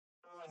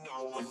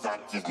know is I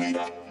just need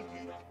her.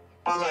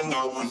 All I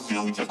know is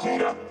you just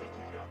need her.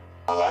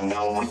 All I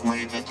know is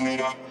we just need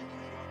her.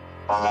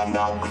 All I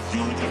know is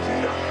you just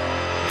need her.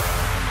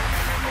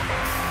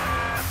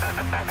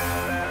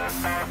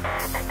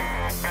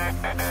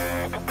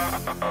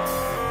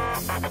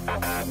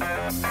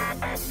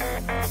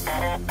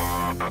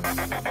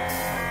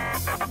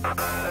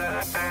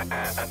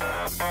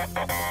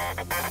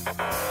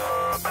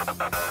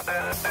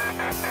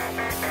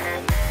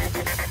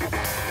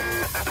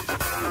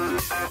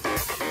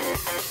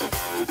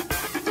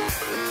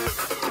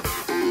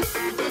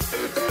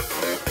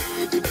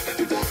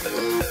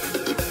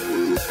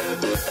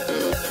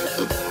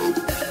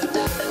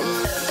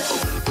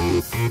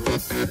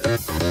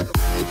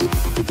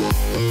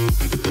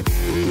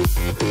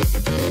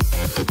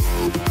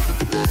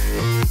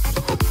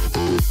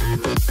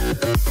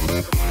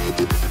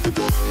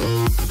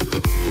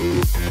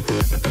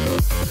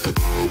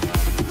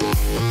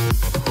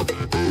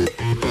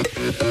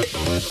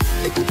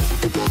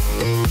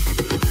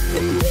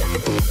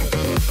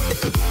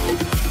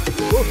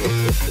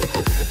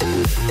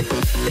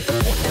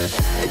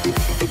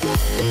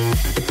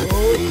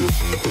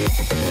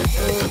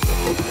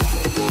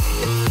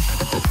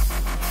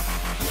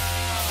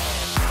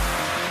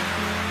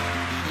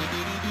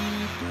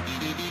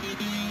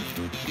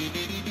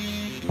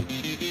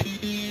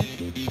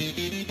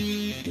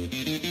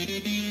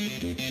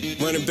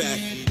 Running back.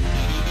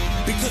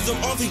 Because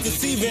I'm awfully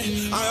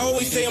deceiving. I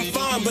always say I'm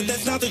fine, but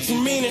that's not the true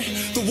meaning.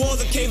 The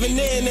walls are caving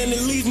in and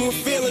it leaves me with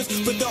feelings.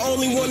 But the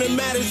only one that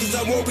matters is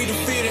I won't be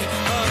defeated.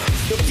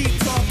 They'll keep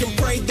talking,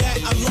 pray that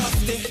I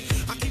lost it.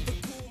 I keep it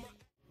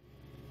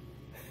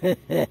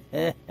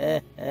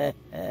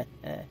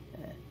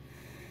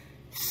cool.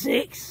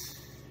 6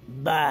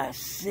 by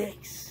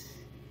 6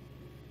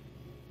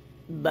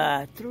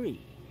 by 3.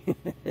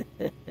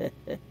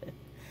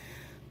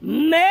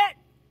 Matt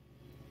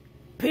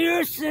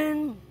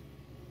Pearson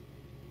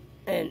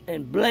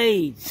and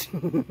Blades.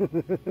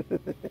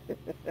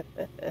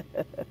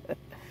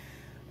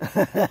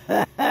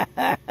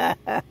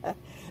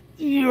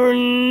 You're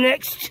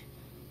next.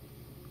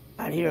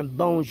 Out here in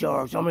Bone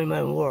Sharks, how many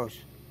men worse?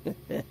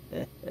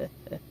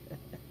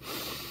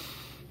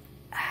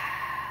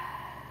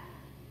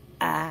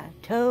 I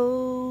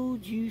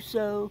told you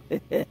so.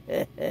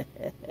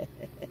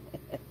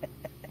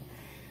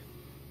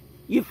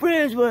 Your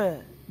friends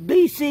were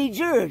BC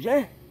George,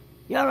 huh?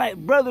 Y'all like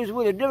brothers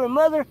with a different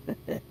mother?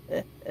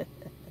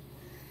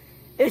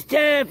 It's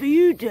time for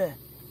you to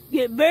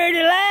get buried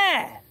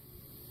alive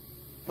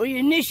for your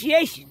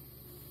initiation.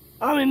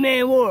 Army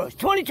Man Wars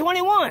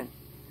 2021.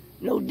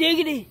 No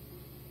diggity,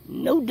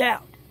 no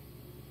doubt.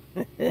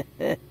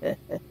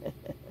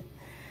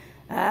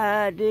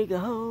 I dig a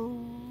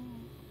hole.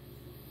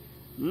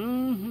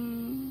 Ooh.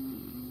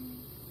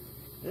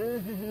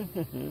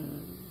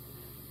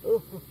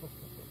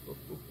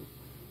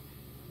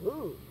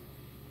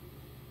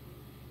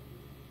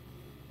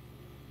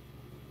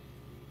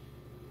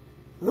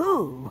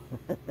 Ooh.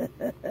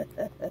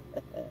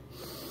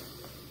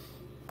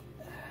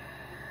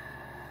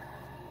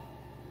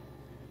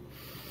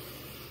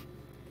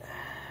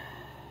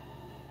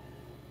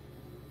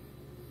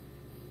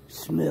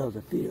 Smell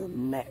the fear of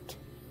Matt.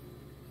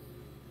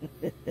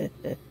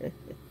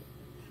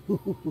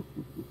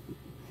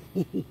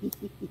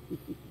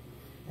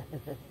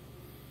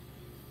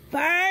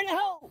 Fire in the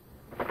hole.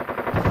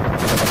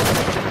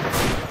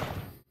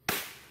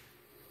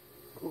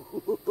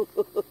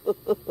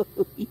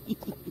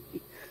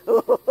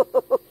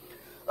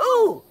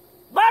 Ooh,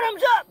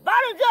 bottoms up,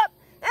 bottoms up.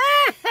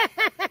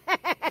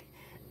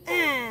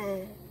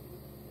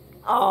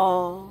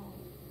 Oh.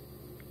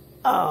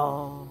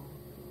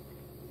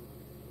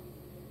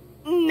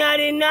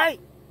 Nighty night,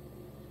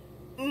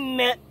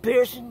 Matt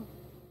Pearson.